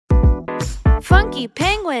funky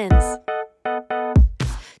penguins.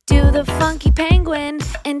 Do the funky penguin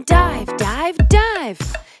and dive, dive, dive.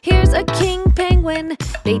 Here's a king penguin,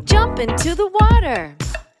 they jump into the water.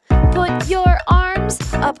 Put your arms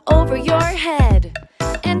up over your head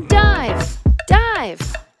and dive, dive,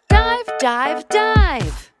 dive, dive,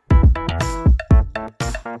 dive.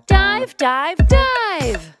 Dive, dive,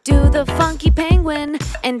 dive. Do the funky penguin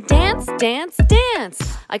and dance, dance,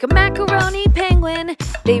 dance. Like a macaroni penguin,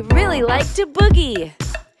 they really like to boogie.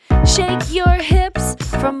 Shake your hips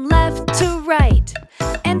from left to right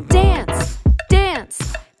and dance, dance,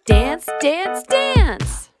 dance, dance,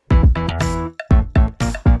 dance.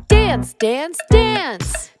 Dance, dance,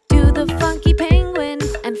 dance. Do the funky penguin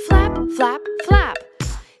and flap, flap, flap.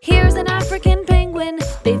 Here's an African penguin,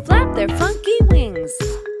 they flap their funky wings.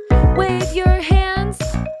 Wave your hands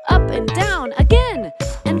up and down again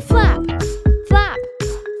and flap, flap,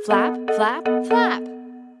 flap, flap, flap.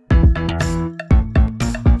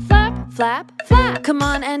 Flap, flap, flap. Come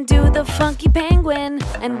on and do the funky penguin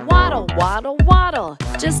and waddle, waddle, waddle.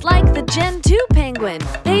 Just like the Gen 2 penguin,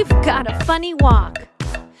 they've got a funny walk.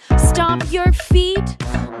 Stomp your feet,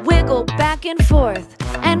 wiggle back and forth,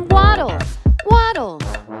 and waddle, waddle,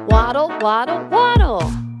 waddle, waddle, waddle.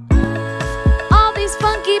 All these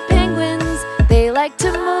funky penguins, they like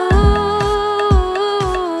to move.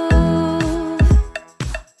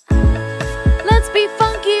 Let's be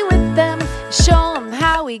funky with them, show them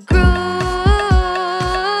how we groove.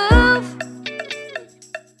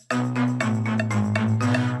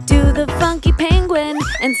 Do the funky penguin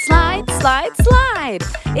and slide, slide, slide.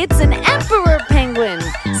 It's an emperor penguin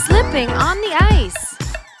slipping on the ice.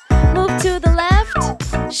 Move to the left,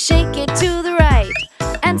 shake it to the right,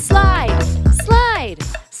 and slide, slide,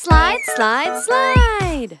 slide, slide,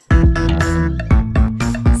 slide.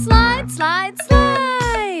 Slide, slide,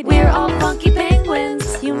 slide. We're all funky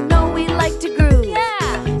penguins, you know we like to groove.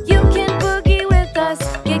 Yeah, you can boogie with us,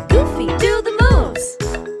 get goofy, do the moves.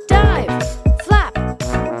 Dive, flap,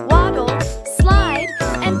 waddle, slide,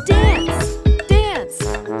 and dance, dance,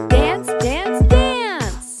 dance, dance,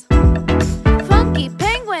 dance. Funky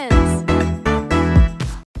penguins.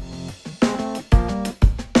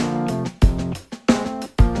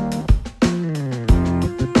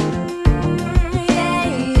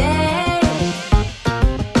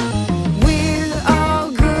 We're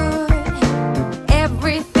all good,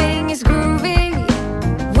 everything is groovy.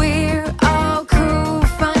 We're all cool,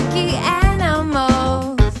 funky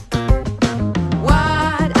animals.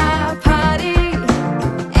 What a party,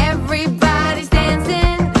 everybody's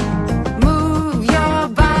dancing. Move your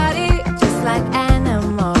body just like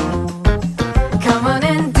animals. Come on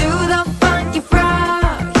and do the funky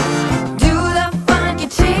frog, do the funky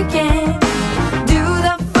chicken, do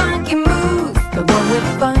the funky moves, the one with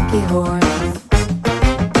funky horns.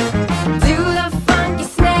 Do the funky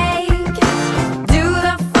snake, do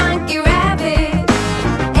the funky rabbit.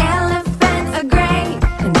 Elephants are great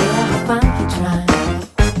and they have a funky trunk.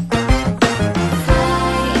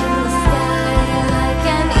 Fly in the sky like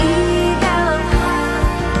an eagle high,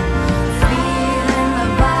 feeling the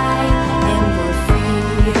vibe and we're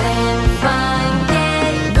feeling funky.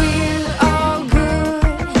 We're all good,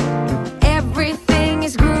 everything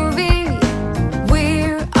is groovy.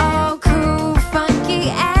 We're all cool, funky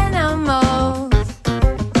animals.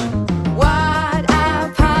 What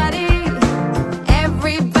a party,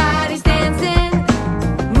 everybody's dancing.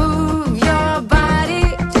 Move your body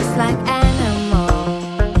just like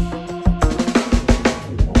animals.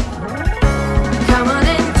 Come on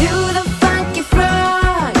and do the funky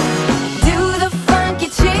frog, do the funky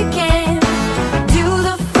chicken, do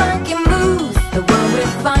the funky moves, the one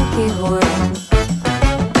with funky horns.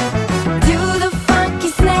 Do the funky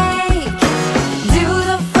snake, do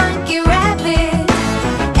the funky rabbit.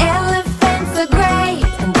 Elephants are great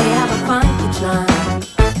and they have a funky trunk.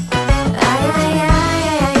 Ay, ay, ay,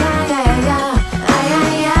 ay, ay, ay, ay, ay,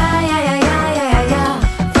 ay, ay, ay, ay, ay, ay, ay.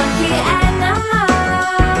 Funky animals.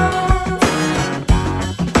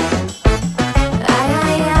 Ay,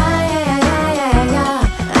 ay, ay, ay, ay, ay, ay,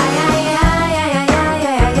 ay, ay, ay, ay, ay, ay,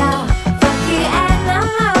 ay, ay. Funky animals.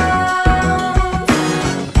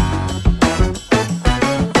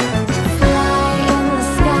 Fly in the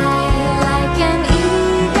sky like an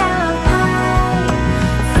eagle high,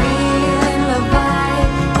 feeling the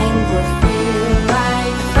vibe and we feel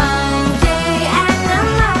like funky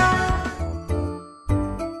animals.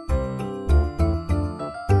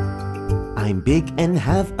 I'm big and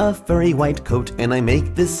have a furry white coat, and I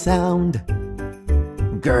make this sound.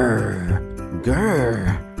 Grr,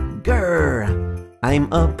 grr, grr.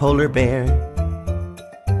 I'm a polar bear.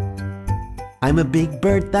 I'm a big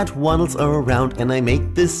bird that waddles around and I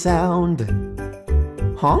make this sound.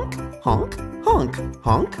 Honk, honk, honk,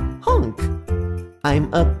 honk, honk.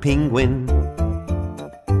 I'm a penguin.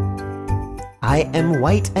 I am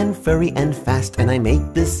white and furry and fast and I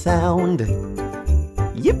make this sound.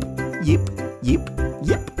 Yip, yip, yip,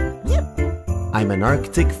 yip, yip. I'm an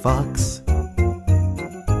Arctic fox.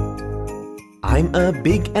 I'm a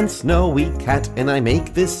big and snowy cat and I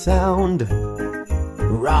make this sound.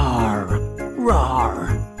 Roar, roar,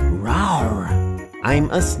 roar. I'm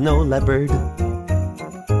a snow leopard.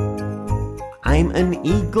 I'm an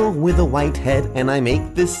eagle with a white head and I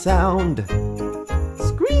make this sound.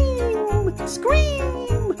 Scream,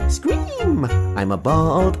 scream, scream. I'm a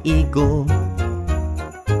bald eagle.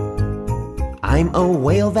 I'm a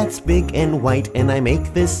whale that's big and white and I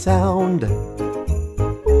make this sound.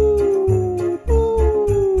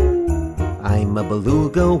 I'm a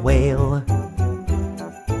beluga whale.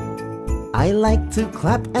 I like to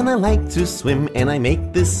clap and I like to swim and I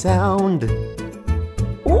make this sound.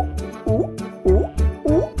 Ooh, ooh, ooh,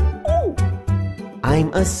 ooh, ooh.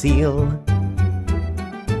 I'm a seal.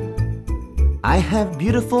 I have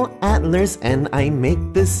beautiful antlers and I make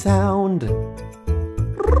this sound.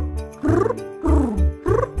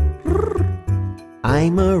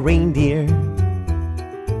 I'm a reindeer.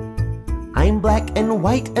 I'm black and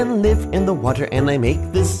white and live in the water and I make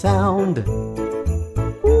this sound.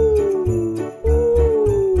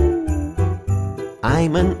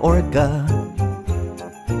 I'm an orca.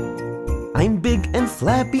 I'm big and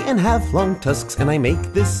flabby and have long tusks and I make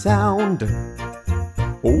this sound.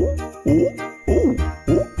 Ooh, ooh, ooh,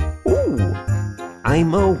 ooh, ooh.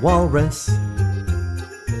 I'm a walrus.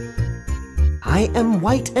 I am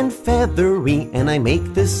white and feathery and I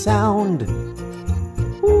make this sound.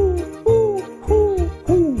 Ooh, ooh, ooh,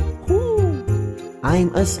 ooh, ooh.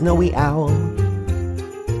 I'm a snowy owl.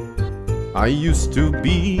 I used to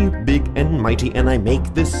be big and mighty and I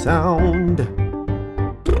make this sound.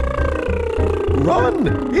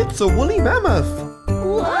 Run! It's a woolly mammoth!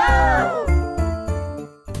 Wow!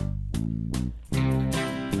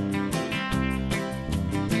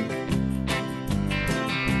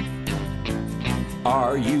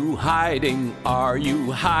 Are you hiding? Are you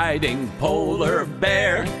hiding? Polar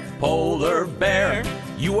bear, polar bear.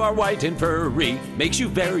 You are white and furry, makes you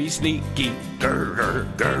very sneaky. Grr, grr,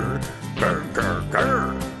 grr, grr, grr,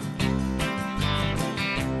 grr.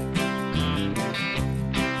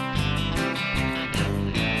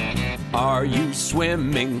 Are you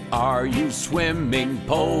swimming? Are you swimming?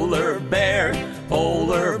 Polar bear,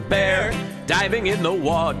 polar bear. Diving in the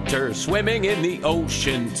water, swimming in the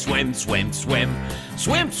ocean. Swim, swim, swim,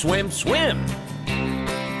 swim, swim, swim.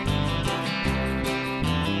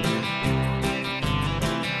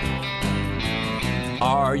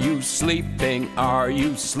 Are you sleeping? Are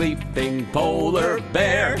you sleeping? Polar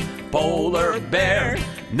bear, polar bear.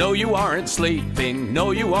 No, you aren't sleeping. No,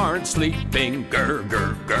 you aren't sleeping. Grr,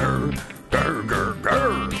 grr, grr, grr, grr,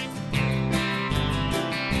 grr.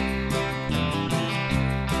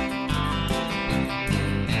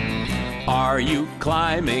 Are you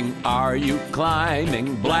climbing? Are you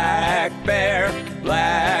climbing? Black bear,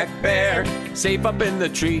 black bear. Safe up in the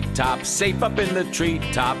treetops, safe up in the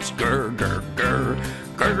treetops. Grr, grr, grr,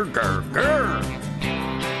 grr, grr, grr.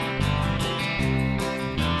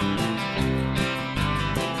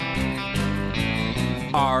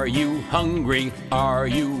 Are you hungry? Are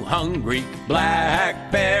you hungry?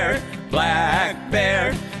 Black bear, black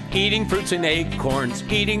bear. Eating fruits and acorns,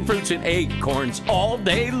 eating fruits and acorns all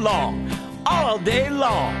day long, all day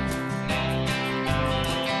long.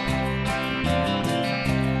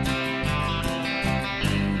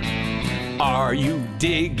 Are you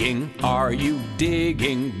digging? Are you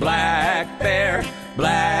digging? Black bear,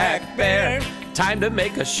 black bear. Time to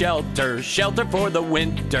make a shelter, shelter for the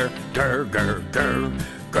winter. Grr, grr, grr,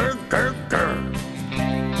 grr, grr, grr.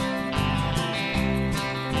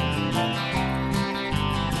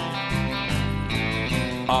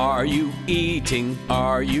 Are you eating?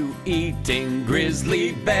 Are you eating?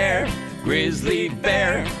 Grizzly bear, grizzly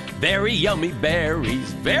bear. Very yummy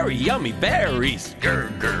berries, very yummy berries. Grr,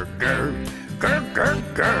 grr, grr, grr, grr,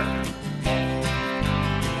 grr.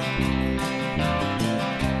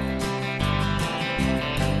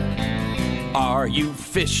 Are you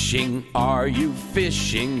fishing? Are you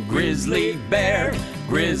fishing? Grizzly bear,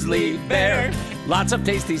 grizzly bear. Lots of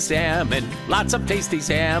tasty salmon, lots of tasty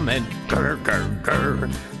salmon. Grr, grr, grr,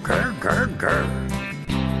 grr, grr, grr.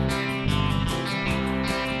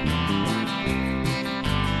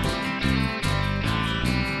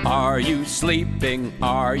 Are you sleeping?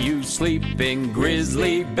 Are you sleeping?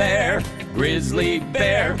 Grizzly bear, grizzly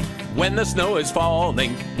bear. when the snow is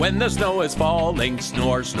falling, when the snow is falling,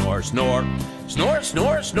 snore, snore, snore, snore,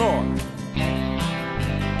 snore, snore.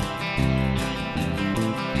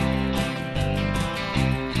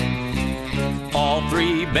 All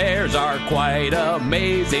three bears are quite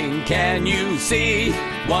amazing. Can you see?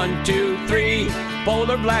 1, 2, 3.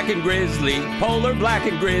 Polar black and grizzly, polar black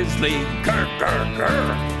and grizzly. Grr, grr,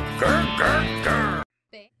 grr, grr, grr, grr.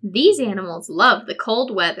 These animals love the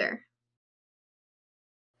cold weather.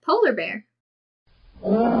 Polar bear.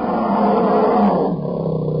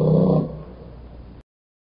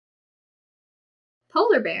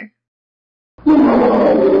 Polar bear.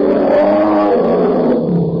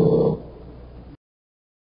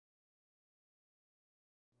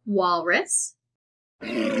 Walrus.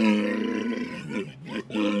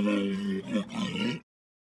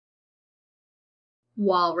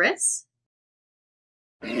 Walrus.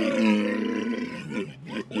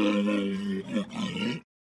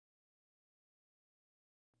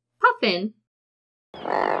 Puffin.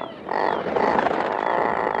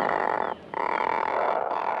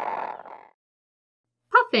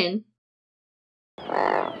 Puffin.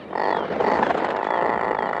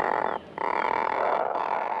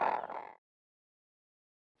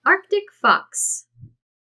 Arctic fox.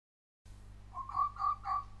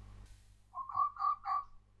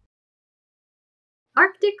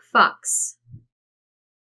 Arctic fox.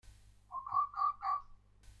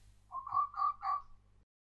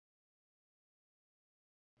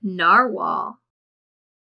 Narwhal.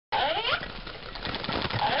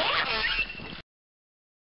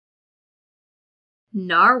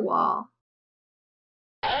 Narwhal.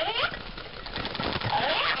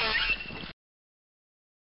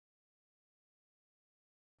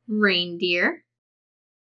 Reindeer.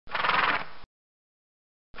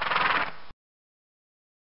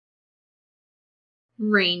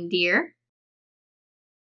 Reindeer.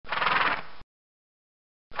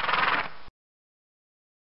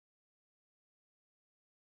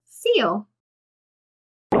 Seal.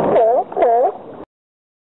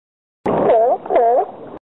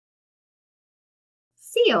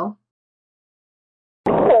 Seal.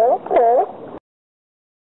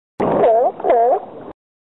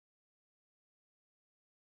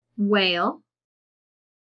 Whale.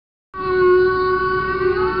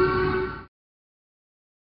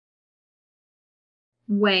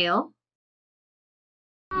 Whale.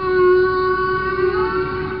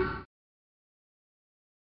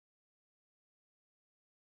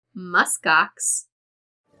 Muskox.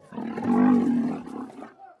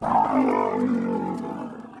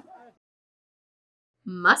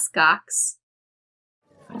 Muskox.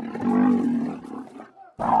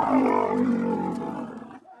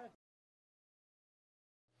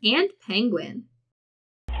 And penguin.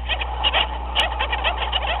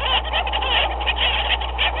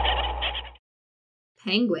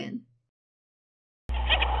 Penguin.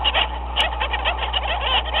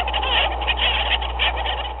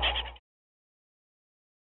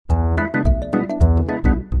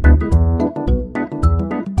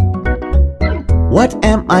 What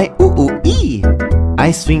am I? Ooh, ooh, ee.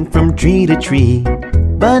 I swing from tree to tree.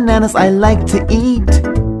 Bananas I like to eat.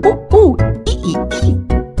 Ooh, ooh, ee, ee, ee.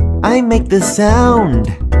 I make the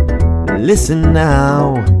sound. Listen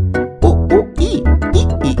now. Ooh, ooh, ee, ee,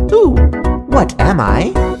 ee, ooh. What am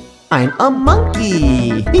I? I'm a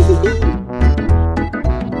monkey.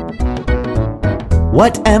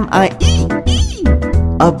 What am I? Ee, ee.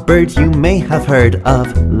 A bird you may have heard of.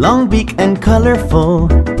 Long beak and colorful.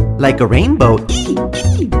 Like a rainbow, ee,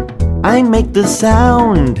 ee. I make the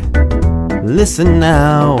sound. Listen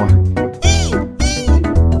now. Ee, ee,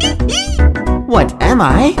 ee, ee. What am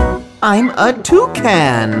I? I'm a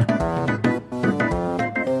toucan.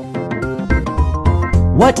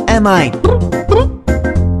 What am I?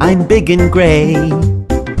 I'm big and gray.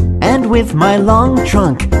 And with my long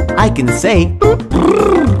trunk, I can say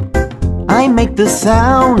I make the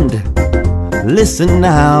sound. Listen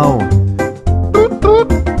now.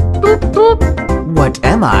 What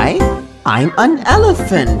am I? I'm an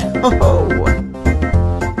elephant. Oh.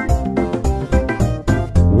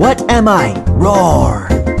 What am I? Roar.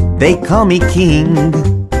 They call me king.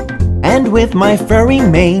 And with my furry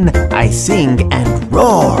mane, I sing and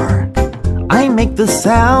roar. I make the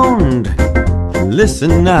sound.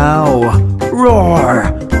 Listen now.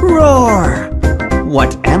 Roar, roar.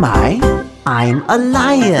 What am I? I'm a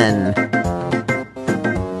lion.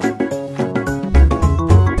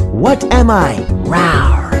 What am I?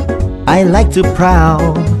 Roar. I like to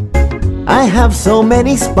prowl. I have so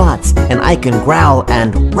many spots and I can growl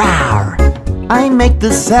and roar. I make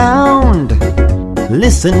the sound.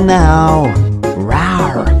 Listen now.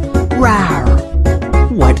 Roar, roar.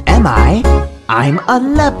 What am am I? I'm a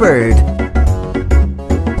leopard.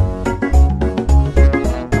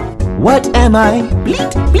 What am I?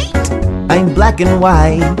 Bleat, bleat. I'm black and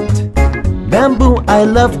white. Bamboo I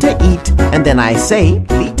love to eat, and then I say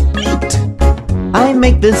bleat, bleat. I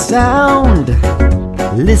make the sound.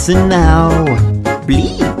 Listen now.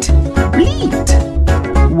 Bleat, bleat.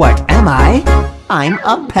 What am I? I'm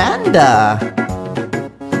a panda.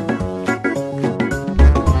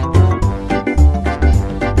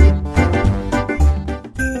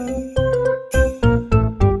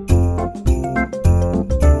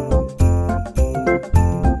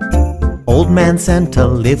 Old Man Santa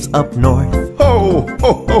lives up north. Ho,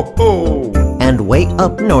 ho, ho, ho! And way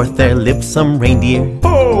up north there lives some reindeer.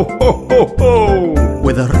 Ho, ho, ho, ho!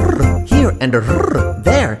 With a rrr here and a rrr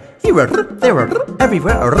there. Here a rrr, there a rrr,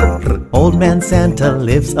 everywhere a rrr, rrr. Old Man Santa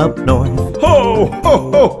lives up north. Ho,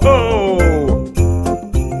 ho, ho, ho!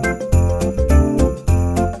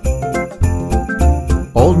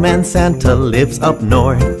 Old Man Santa lives up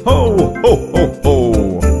north. Ho, ho, ho,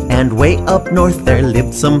 ho! And way up north there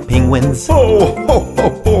lived some penguins. Ho, ho, ho,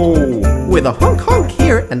 ho! With a honk honk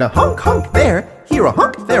here and a honk honk there. Here a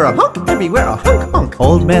honk, there a honk, everywhere a honk honk.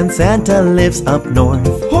 Old Man Santa lives up north.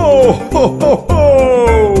 Ho, ho, ho, ho!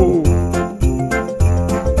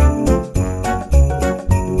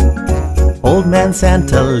 Old Man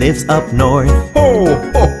Santa lives up north. Ho,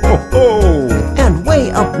 ho, ho, ho! And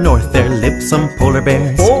way up north there lived some polar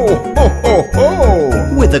bears. Ho, ho, ho,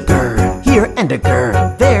 ho! With a grr here and a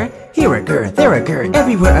grr there. Here a grr, there a grr,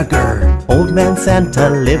 everywhere a grr. Old Man Santa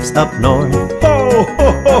lives up north. Ho,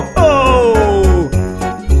 ho, ho, ho!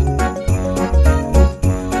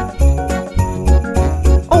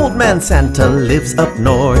 Old Man Santa lives up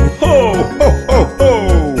north. Ho, ho, ho,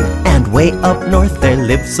 ho! And way up north there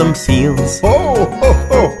live some seals. Ho, ho,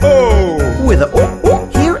 ho, ho! With a ooh ooh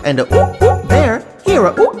here and a ooh ooh there. Here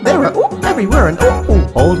a ooh, there a ooh, everywhere an ooh ooh.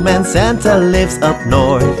 Old Man Santa lives up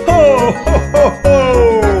north. Ho, ho, ho, ho!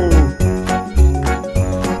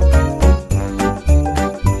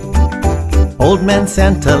 Old Man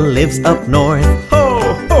Santa lives up north. Ho,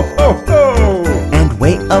 ho, ho, ho! And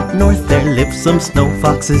way up north there live some snow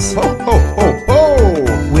foxes. Ho, ho, ho,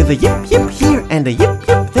 ho! With a yip yip here and a yip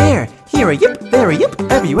yip there. Here a yip, there a yip,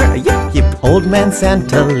 everywhere a yip yip. Old Man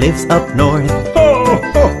Santa lives up north. Ho,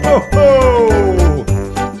 ho, ho, ho!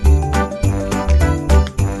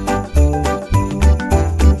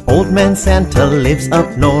 Old Man Santa lives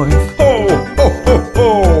up north. Ho, ho, ho,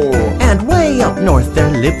 ho! And way up north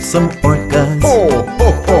there live some orcas. Ho,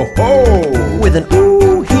 ho, ho, ho! With an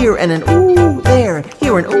ooh here and an ooh there.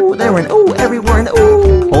 Here an ooh, there an ooh, everywhere an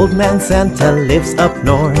ooh. Old Man Santa lives up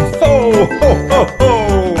north. Ho, ho, ho,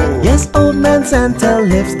 ho! Yes, Old Man Santa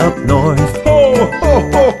lives up north. Ho,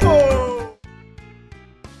 ho, ho, ho!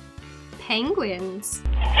 Penguins.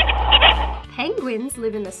 Penguins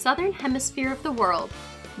live in the southern hemisphere of the world,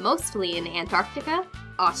 mostly in Antarctica,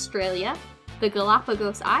 Australia, the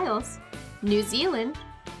Galapagos Isles, New Zealand,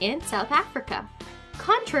 and South Africa.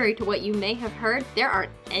 Contrary to what you may have heard, there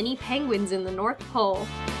aren't any penguins in the North Pole.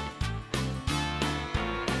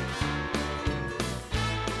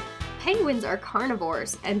 Penguins are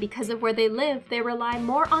carnivores, and because of where they live, they rely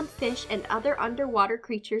more on fish and other underwater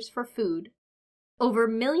creatures for food. Over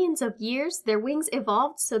millions of years, their wings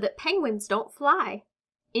evolved so that penguins don't fly.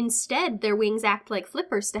 Instead, their wings act like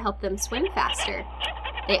flippers to help them swim faster.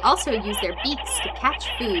 They also use their beaks to catch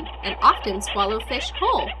food and often swallow fish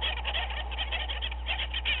whole.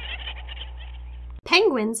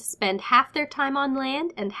 Penguins spend half their time on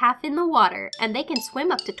land and half in the water, and they can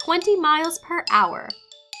swim up to 20 miles per hour.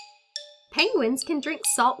 Penguins can drink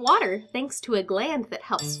salt water thanks to a gland that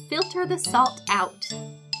helps filter the salt out.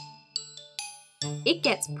 It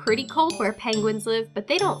gets pretty cold where penguins live, but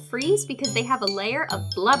they don't freeze because they have a layer of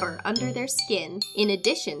blubber under their skin, in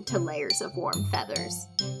addition to layers of warm feathers.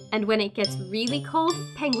 And when it gets really cold,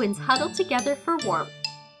 penguins huddle together for warmth.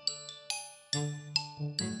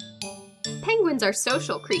 Penguins are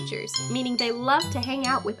social creatures, meaning they love to hang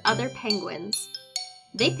out with other penguins.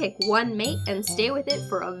 They pick one mate and stay with it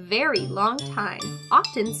for a very long time,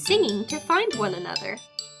 often singing to find one another.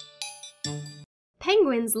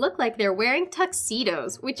 Penguins look like they're wearing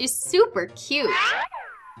tuxedos, which is super cute.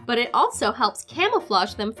 But it also helps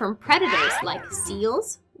camouflage them from predators like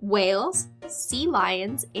seals, whales, sea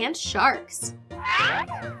lions, and sharks.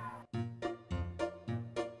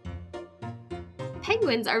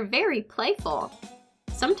 Penguins are very playful.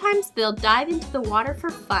 Sometimes they'll dive into the water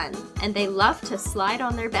for fun, and they love to slide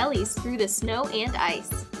on their bellies through the snow and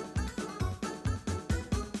ice.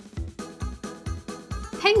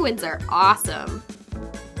 Penguins are awesome.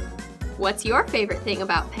 What's your favorite thing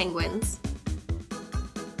about penguins?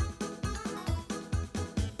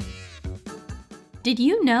 Did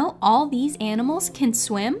you know all these animals can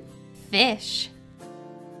swim? Fish.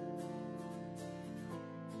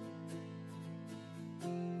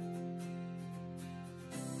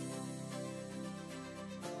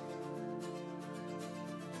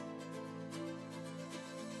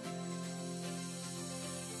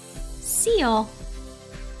 Seal.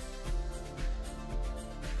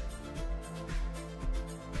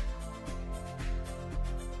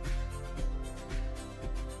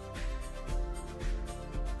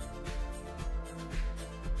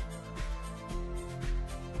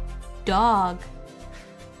 Dog.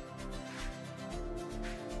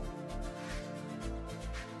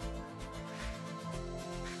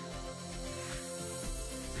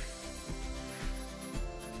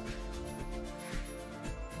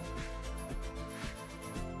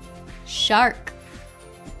 Shark.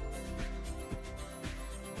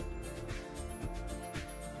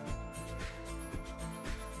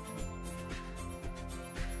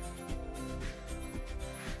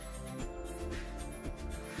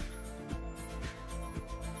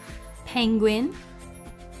 Penguin.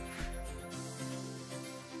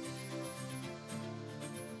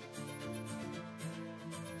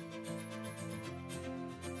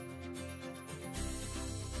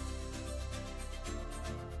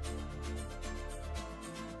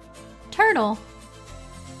 Turtle.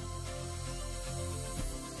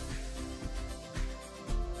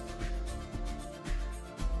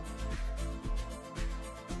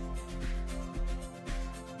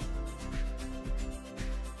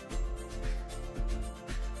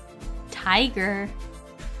 Tiger.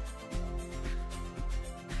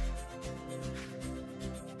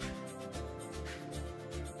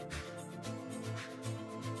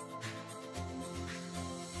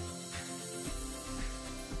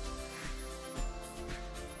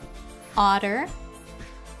 Otter.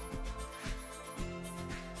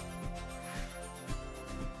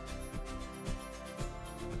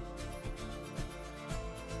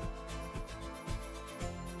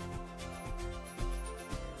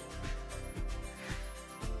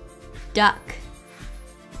 Duck.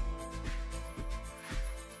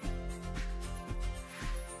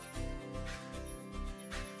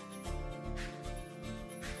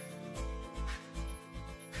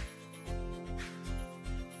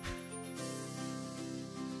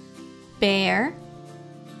 Bear.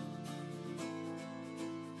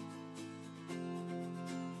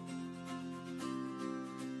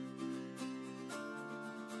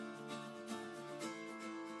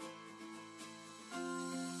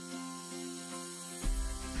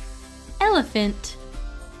 Elephant.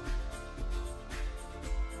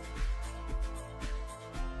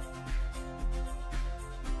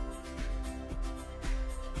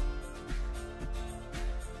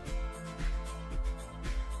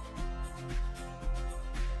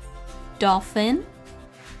 Dolphin.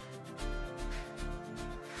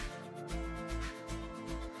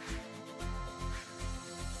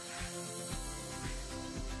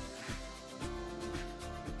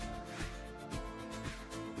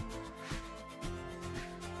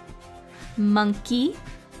 Monkey.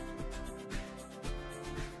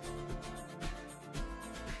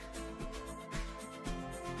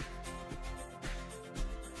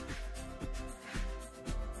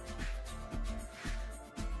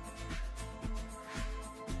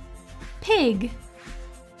 Pig.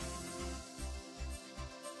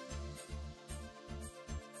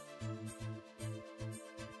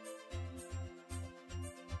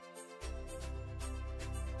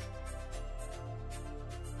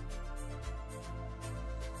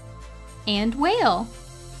 And whale.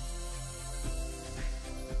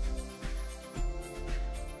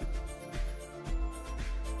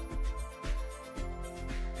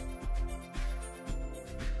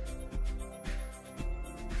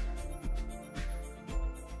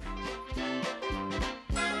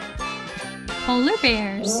 Polar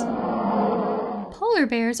bears. Polar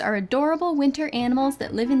bears are adorable winter animals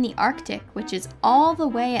that live in the Arctic, which is all the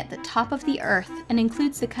way at the top of the Earth and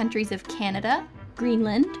includes the countries of Canada,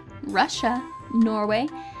 Greenland, Russia, Norway,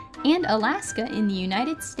 and Alaska in the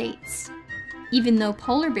United States. Even though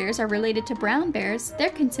polar bears are related to brown bears,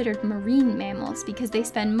 they're considered marine mammals because they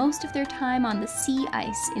spend most of their time on the sea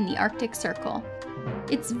ice in the Arctic Circle.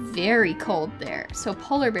 It's very cold there, so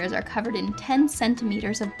polar bears are covered in 10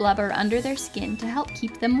 centimeters of blubber under their skin to help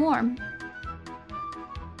keep them warm.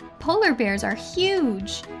 Polar bears are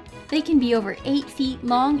huge! They can be over 8 feet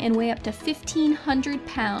long and weigh up to 1,500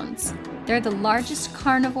 pounds. They're the largest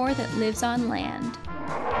carnivore that lives on land.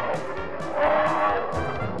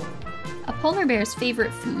 A polar bear's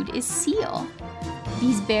favorite food is seal.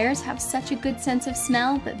 These bears have such a good sense of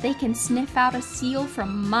smell that they can sniff out a seal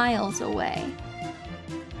from miles away.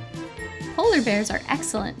 Polar bears are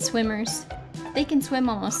excellent swimmers. They can swim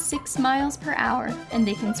almost 6 miles per hour, and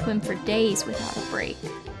they can swim for days without a break.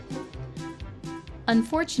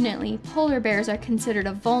 Unfortunately, polar bears are considered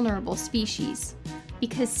a vulnerable species.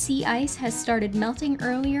 Because sea ice has started melting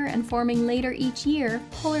earlier and forming later each year,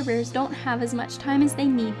 polar bears don't have as much time as they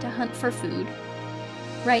need to hunt for food.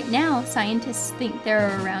 Right now, scientists think there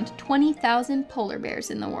are around 20,000 polar bears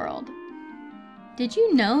in the world. Did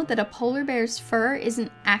you know that a polar bear's fur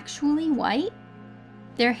isn't actually white?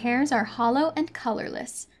 Their hairs are hollow and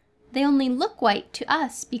colorless. They only look white to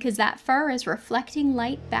us because that fur is reflecting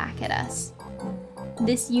light back at us.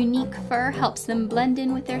 This unique fur helps them blend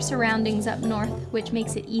in with their surroundings up north, which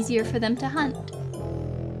makes it easier for them to hunt.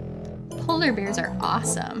 Polar bears are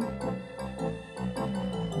awesome.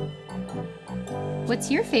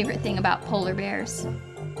 What's your favorite thing about polar bears?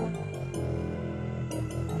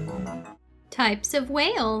 Types of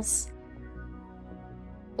whales.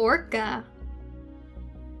 Orca.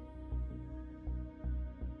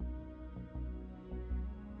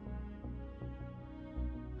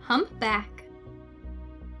 Humpback.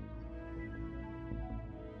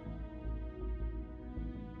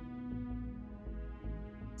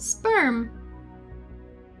 Sperm.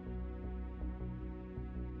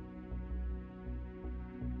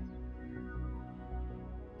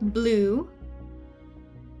 Blue.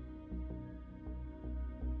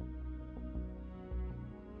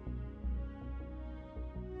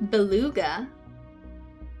 Beluga.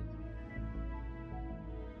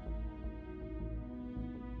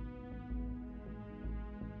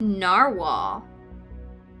 Narwhal.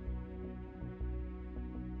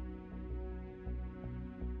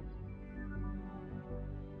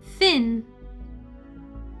 Fin.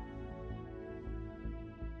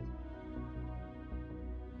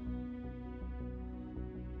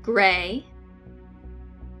 Gray.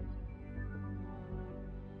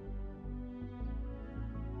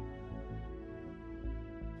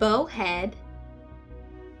 Bowhead.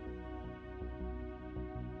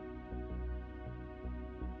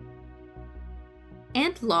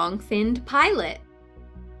 And long-finned pilot.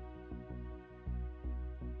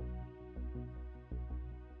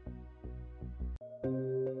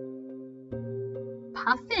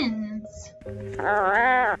 Puffins.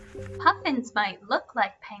 Puffins might look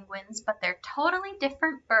like penguins, but they're totally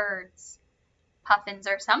different birds. Puffins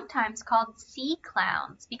are sometimes called sea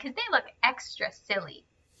clowns because they look extra silly.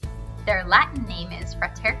 Their Latin name is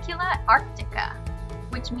Fratercula arctica,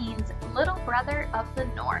 which means little brother of the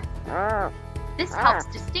north. This helps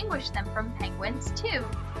distinguish them from penguins too.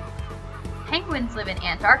 Penguins live in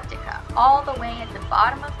Antarctica, all the way at the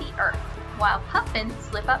bottom of the earth, while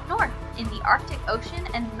puffins live up north in the Arctic Ocean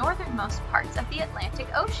and northernmost parts of the Atlantic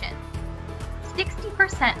Ocean.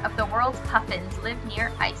 60% of the world's puffins live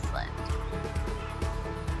near Iceland.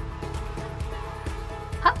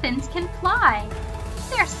 Puffins can fly.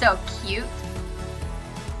 They're so cute.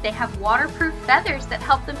 They have waterproof feathers that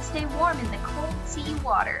help them stay warm in the cold sea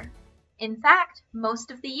water. In fact,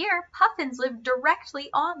 most of the year, puffins live directly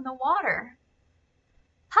on the water.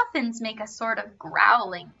 Puffins make a sort of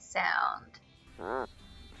growling sound.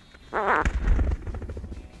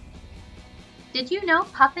 Did you know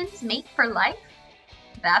puffins mate for life?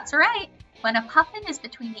 That's right. When a puffin is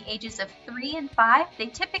between the ages of 3 and 5, they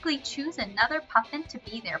typically choose another puffin to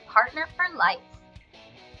be their partner for life.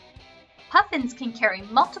 Puffins can carry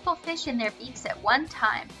multiple fish in their beaks at one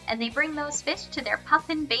time, and they bring those fish to their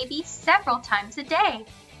puffin babies several times a day.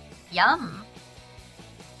 Yum!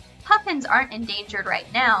 Puffins aren't endangered right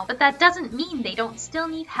now, but that doesn't mean they don't still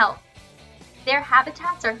need help. Their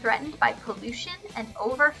habitats are threatened by pollution and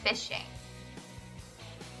overfishing.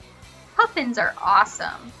 Puffins are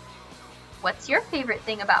awesome. What's your favorite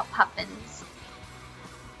thing about puffins?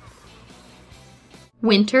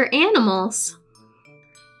 Winter animals.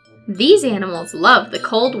 These animals love the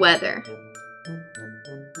cold weather.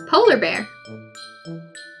 Polar bear.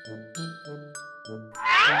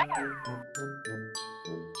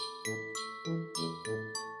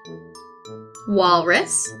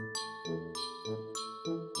 Walrus.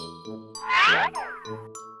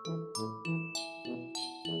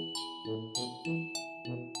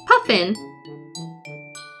 Puffin.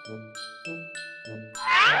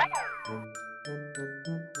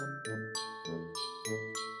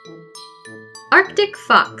 Arctic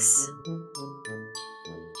fox.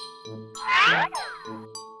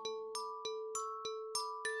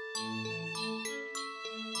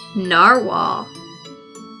 Narwhal.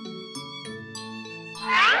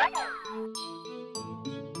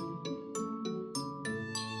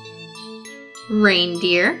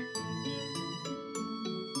 Reindeer.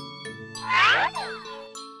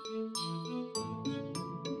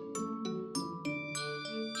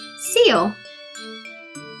 Seal.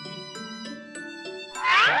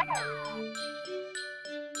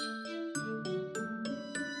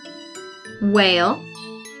 Whale.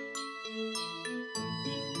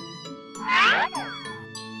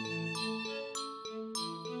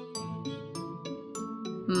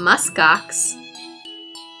 Muskox.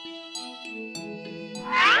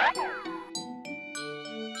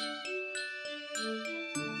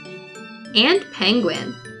 And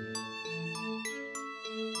penguin.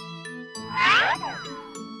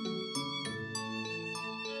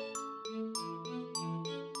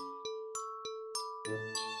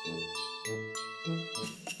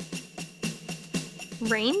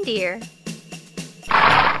 Reindeer.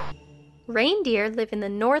 Reindeer live in the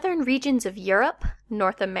northern regions of Europe,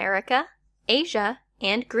 North America, Asia,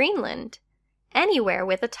 and Greenland, anywhere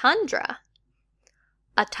with a tundra.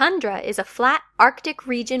 A tundra is a flat Arctic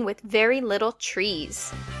region with very little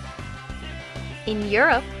trees. In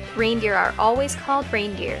Europe, reindeer are always called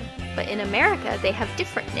reindeer, but in America they have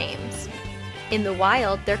different names. In the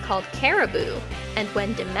wild, they're called caribou, and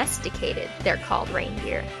when domesticated, they're called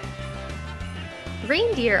reindeer.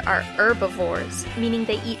 Reindeer are herbivores, meaning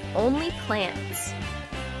they eat only plants.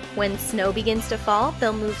 When snow begins to fall,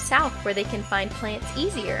 they'll move south where they can find plants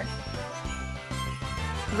easier.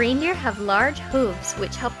 Reindeer have large hooves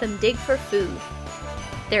which help them dig for food.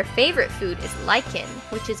 Their favorite food is lichen,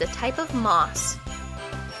 which is a type of moss.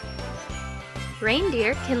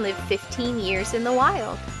 Reindeer can live 15 years in the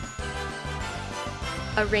wild.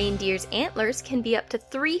 A reindeer's antlers can be up to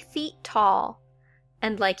 3 feet tall.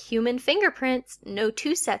 And like human fingerprints, no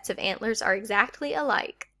two sets of antlers are exactly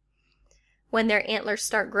alike. When their antlers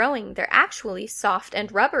start growing, they're actually soft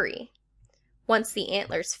and rubbery. Once the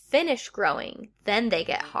antlers finish growing, then they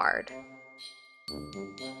get hard.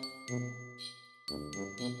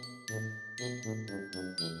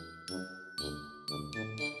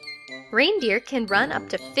 Reindeer can run up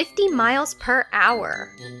to 50 miles per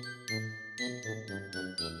hour.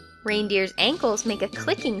 Reindeer's ankles make a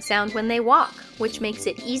clicking sound when they walk, which makes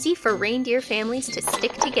it easy for reindeer families to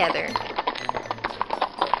stick together.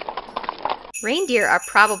 Reindeer are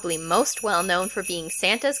probably most well known for being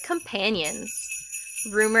Santa's companions.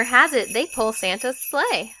 Rumor has it they pull Santa's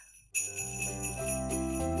sleigh.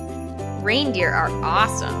 Reindeer are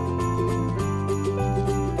awesome.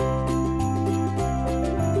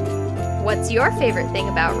 What's your favorite thing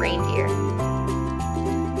about reindeer?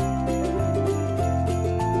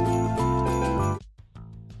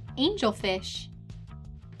 Angelfish.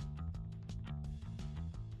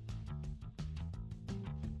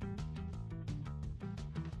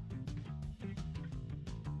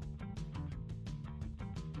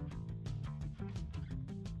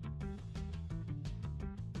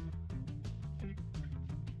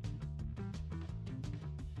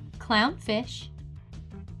 Clownfish.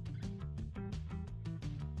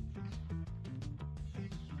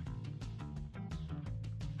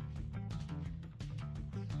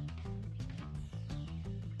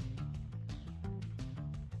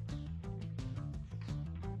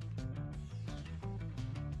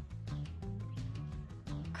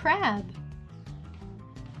 Crab.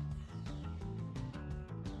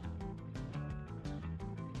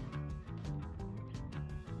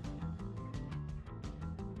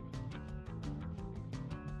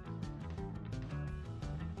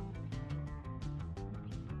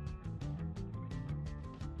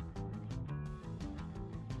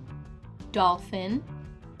 Dolphin.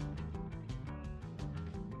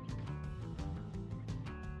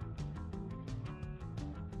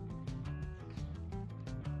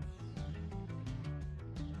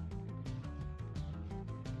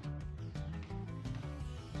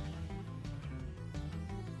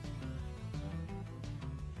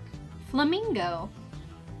 Flamingo.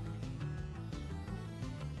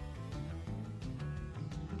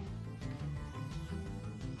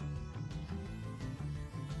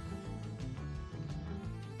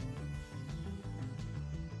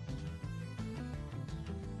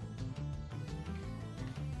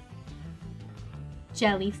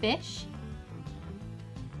 Jellyfish.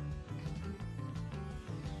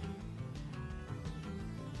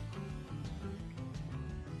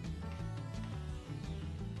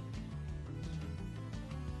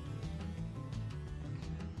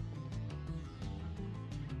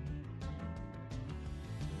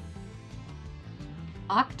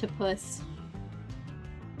 Octopus.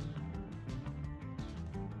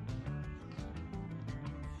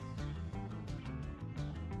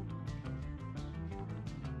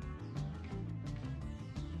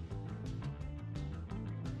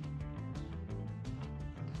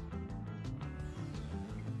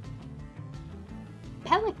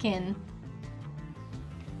 Pelican.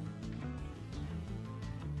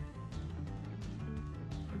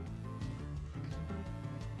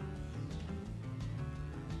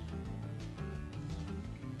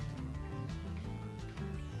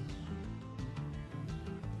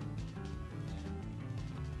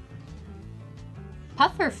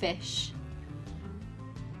 Pufferfish.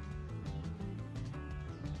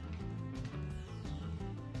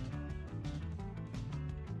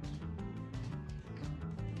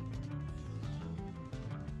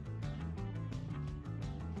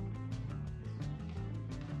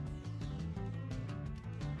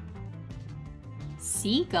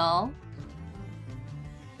 Seagull.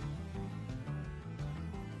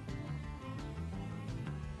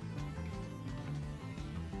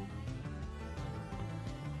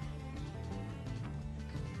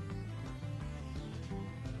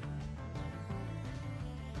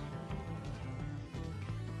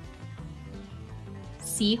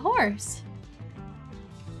 Seahorse.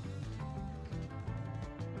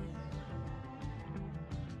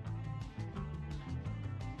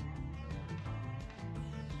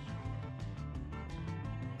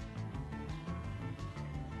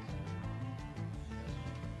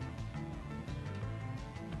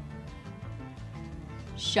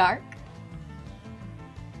 Shark.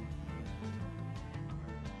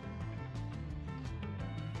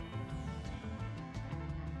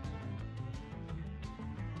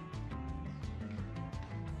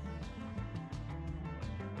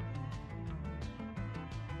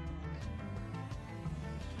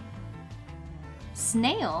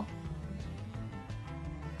 Snail.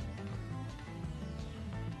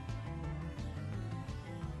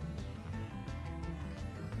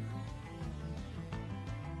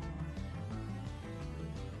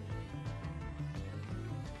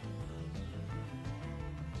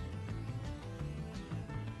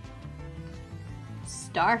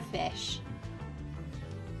 Starfish.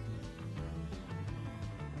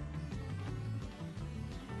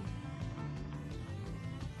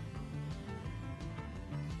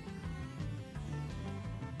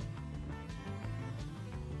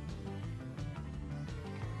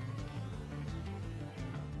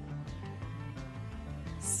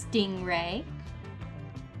 Stingray.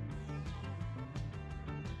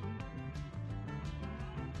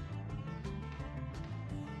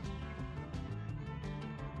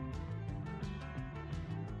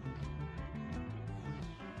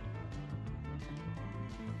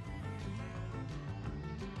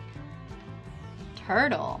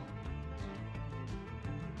 Turtle.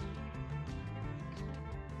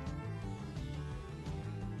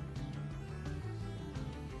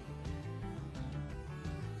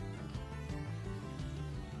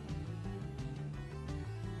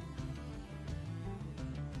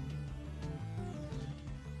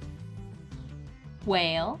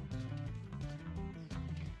 Whale.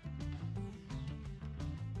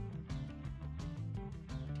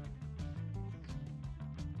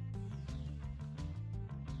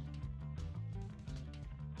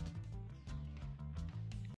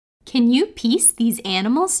 Can you piece these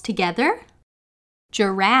animals together?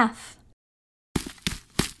 Giraffe.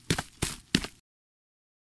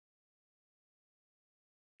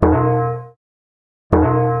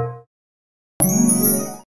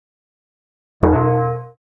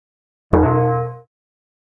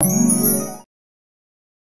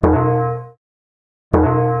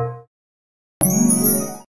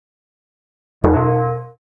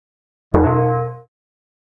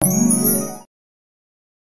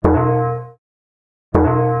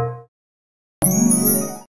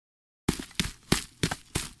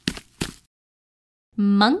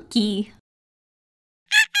 Monkey.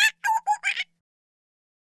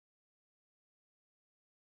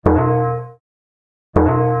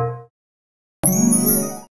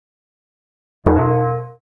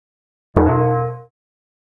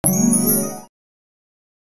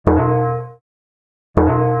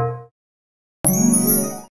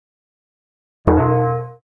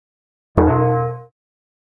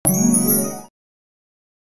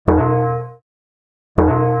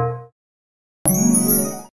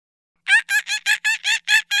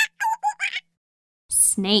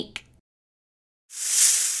 Snake.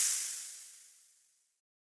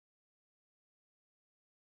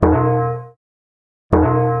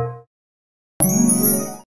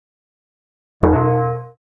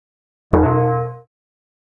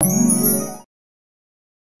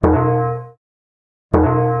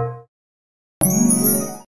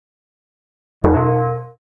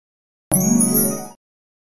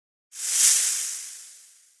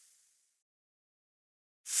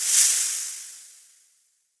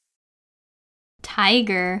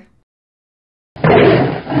 Tiger.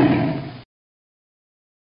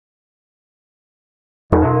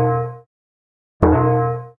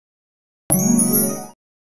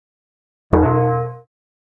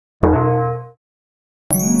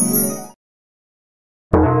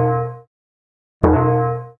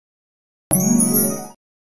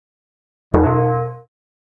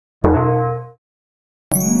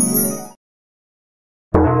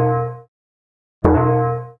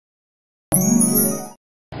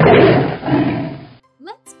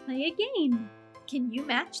 Let's play a game. Can you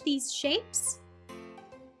match these shapes?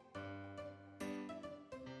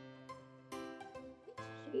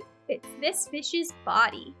 Which shape fits this fish's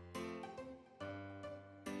body?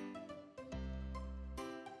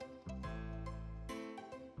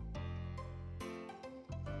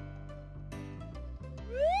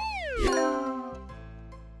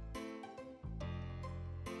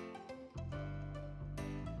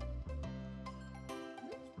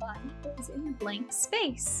 Which body is in the blank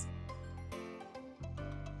space?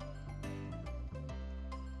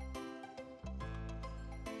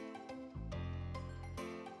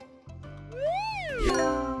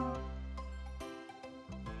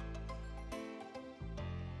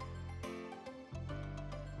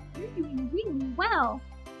 You're doing really well.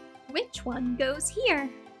 Which one goes here?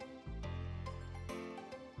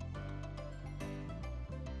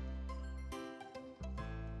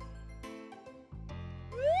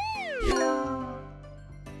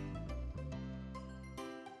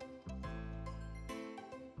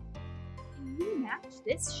 Can you match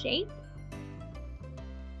this shape?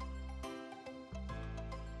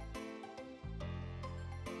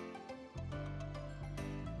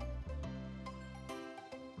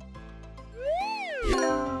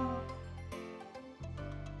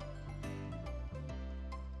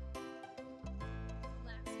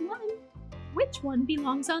 Last one. Which one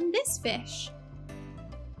belongs on this fish?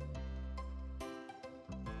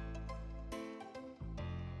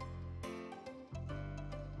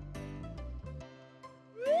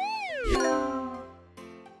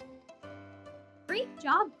 Great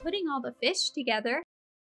job putting all the fish together.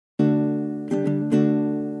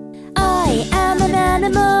 I am an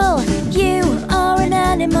animal, you are an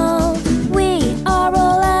animal. We are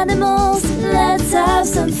all animals, let's have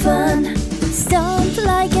some fun. Stomp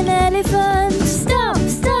like an elephant, stomp,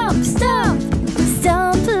 stomp, stomp.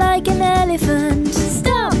 Stomp like an elephant,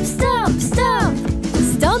 stomp, stomp, stomp.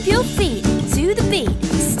 Stomp your feet to the beat,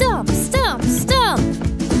 stomp, stomp, stomp.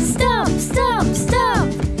 Stomp, stomp,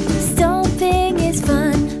 stomp. Stomping is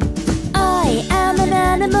fun. I am an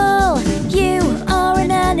animal, you are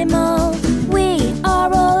an animal. We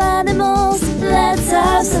are all animals, let's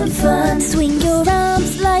have some fun. Swing your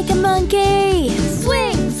arms like a monkey.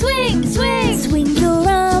 Swing, swing, swing. Swing your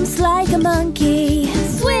arms like a monkey.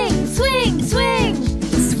 Swing, swing, swing.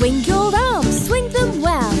 Swing your arms, swing them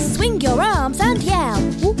well. Swing your arms and yell.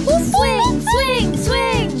 Swing, swing,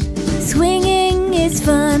 swing. Swinging is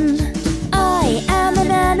fun. I am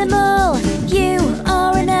an animal, you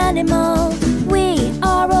are an animal. We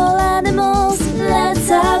are all animals, let's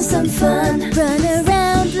have some fun. Run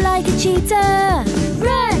around like a cheetah.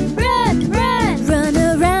 Run, run, run. Run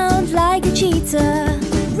around like a cheetah.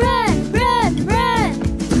 Run, run, run.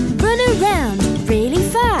 Run around really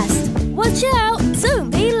fast. Watch out, don't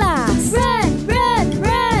be last. Run, run,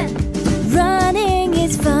 run. Running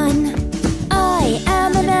is fun. I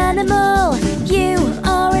am an animal, you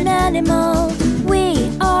are an animal. We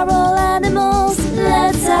are all animals,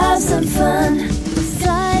 let's have some fun.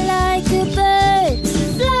 Fly like a bird.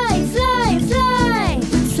 Fly, fly, fly.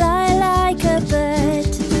 Fly like a bird.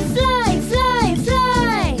 Fly, fly,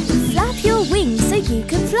 fly. Flap your wings so you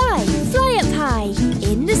can fly. Fly up high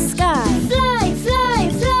in the sky. Fly, fly,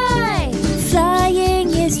 fly. Flying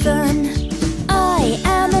is fun. I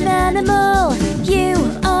am an animal, you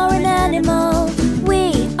are an animal.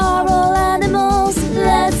 We are all animals,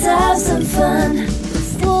 let's have some fun.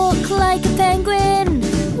 Walk like a penguin.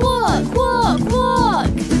 Walk, walk,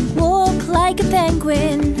 walk. Walk like a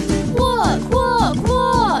penguin. Walk, walk,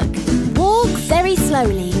 walk. Walk very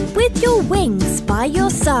slowly with your wings by your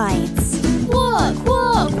sides. Walk,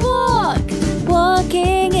 walk, walk.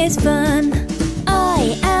 Walking is fun.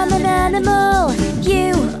 I am an animal,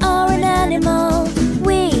 you are an animal.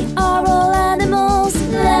 We are all animals,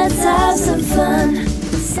 let's have some fun.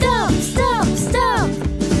 Stomp, stomp, stomp.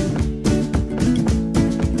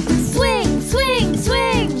 Swing, swing,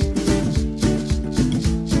 swing.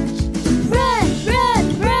 Run,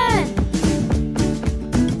 run, run.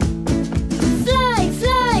 Fly,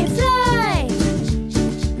 fly, fly.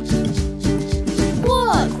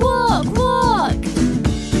 Walk, walk, walk.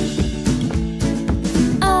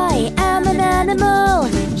 I am an animal,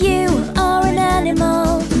 you are an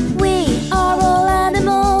animal. We are all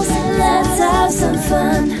animals, let's have some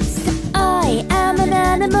fun. I am an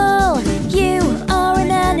animal, you are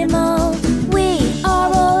an animal. We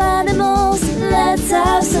are all animals, let's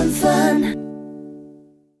have some fun.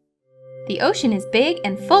 The ocean is big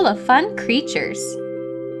and full of fun creatures.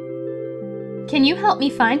 Can you help me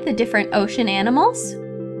find the different ocean animals?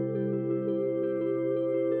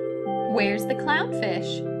 Where's the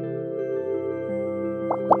clownfish?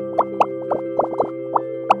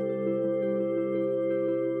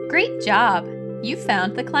 Great job! You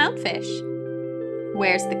found the clownfish.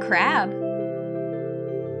 Where's the crab?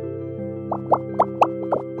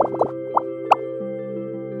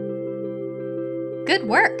 Good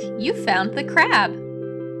work! You found the crab.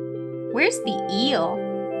 Where's the eel?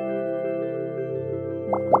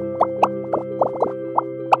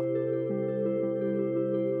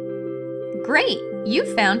 Great! You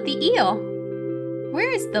found the eel.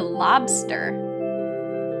 Where is the lobster?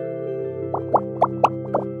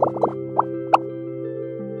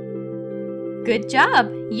 Good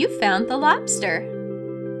job! You found the lobster.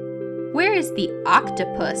 Where is the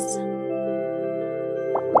octopus?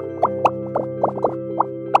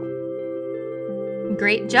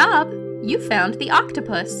 Great job! You found the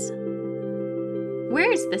octopus.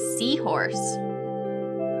 Where is the seahorse?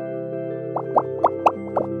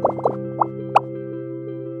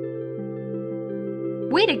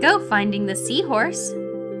 Way to go finding the seahorse.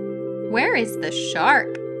 Where is the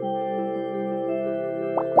shark?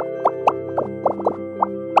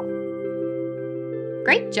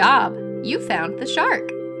 Great job! You found the shark.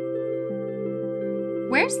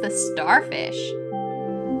 Where's the starfish?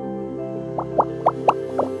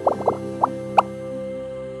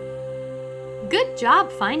 Good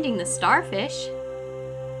job finding the starfish.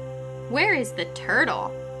 Where is the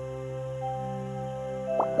turtle?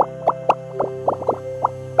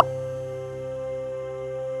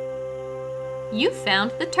 You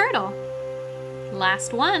found the turtle.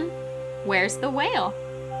 Last one. Where's the whale?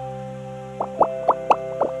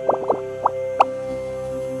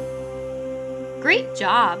 Great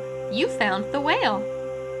job! You found the whale.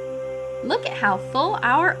 Look at how full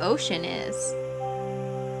our ocean is.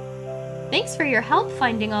 Thanks for your help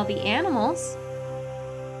finding all the animals.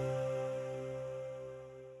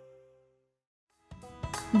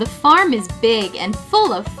 The farm is big and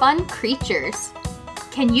full of fun creatures.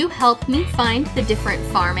 Can you help me find the different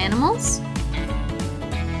farm animals?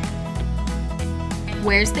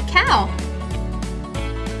 Where's the cow?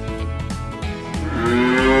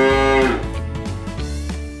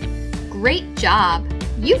 Great job!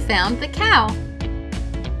 You found the cow.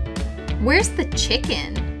 Where's the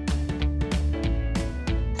chicken?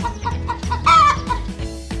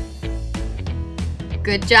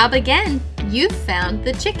 Good job again! You found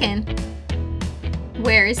the chicken.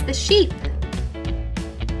 Where is the sheep?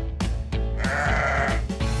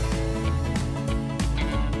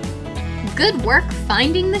 Good work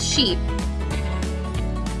finding the sheep.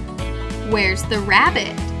 Where's the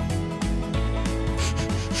rabbit?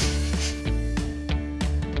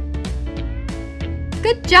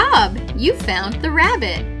 Good job! You found the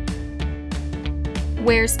rabbit.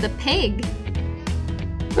 Where's the pig?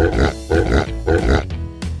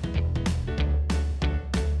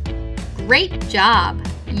 Great job!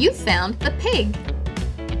 You found the pig.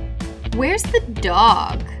 Where's the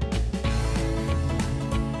dog?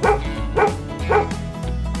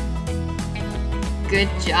 Good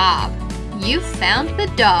job! You found the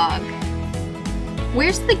dog.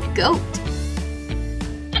 Where's the goat?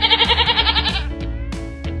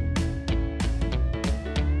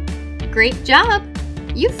 Great job!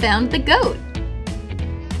 You found the goat.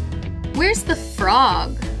 Where's the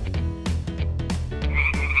frog?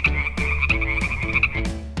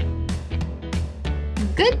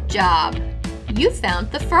 Good job! You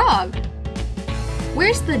found the frog.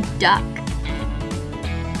 Where's the duck?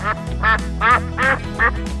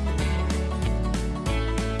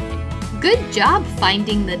 Good job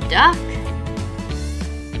finding the duck.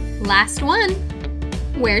 Last one.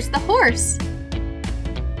 Where's the horse?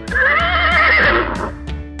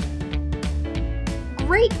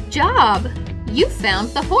 Great job! You found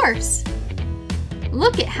the horse.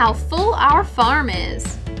 Look at how full our farm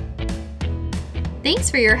is. Thanks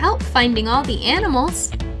for your help finding all the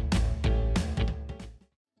animals.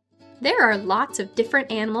 There are lots of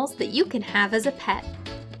different animals that you can have as a pet.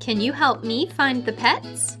 Can you help me find the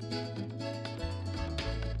pets?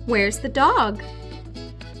 Where's the dog?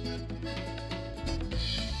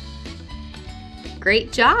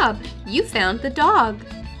 Great job! You found the dog.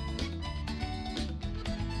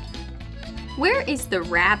 Where is the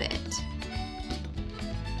rabbit?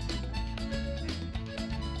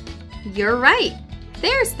 You're right!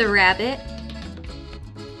 There's the rabbit.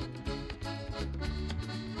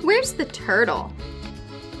 Where's the turtle?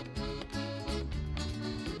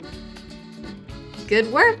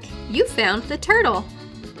 Good work! You found the turtle.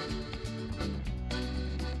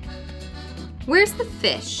 Where's the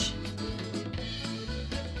fish?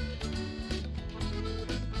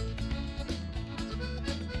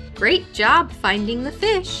 Great job finding the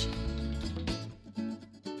fish.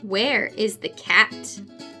 Where is the cat?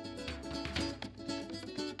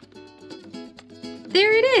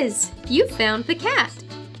 There it is! You found the cat!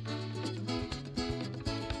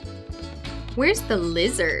 Where's the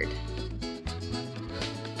lizard?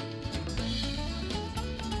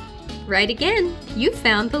 Right again, you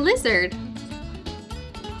found the lizard.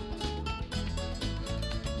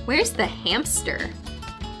 Where's the hamster?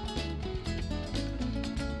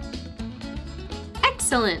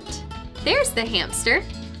 Excellent! There's the hamster.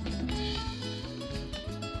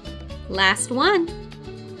 Last one.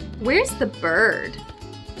 Where's the bird?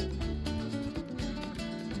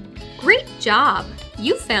 Great job!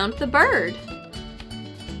 You found the bird.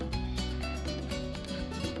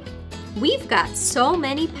 We've got so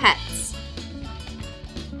many pets.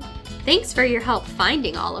 Thanks for your help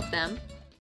finding all of them.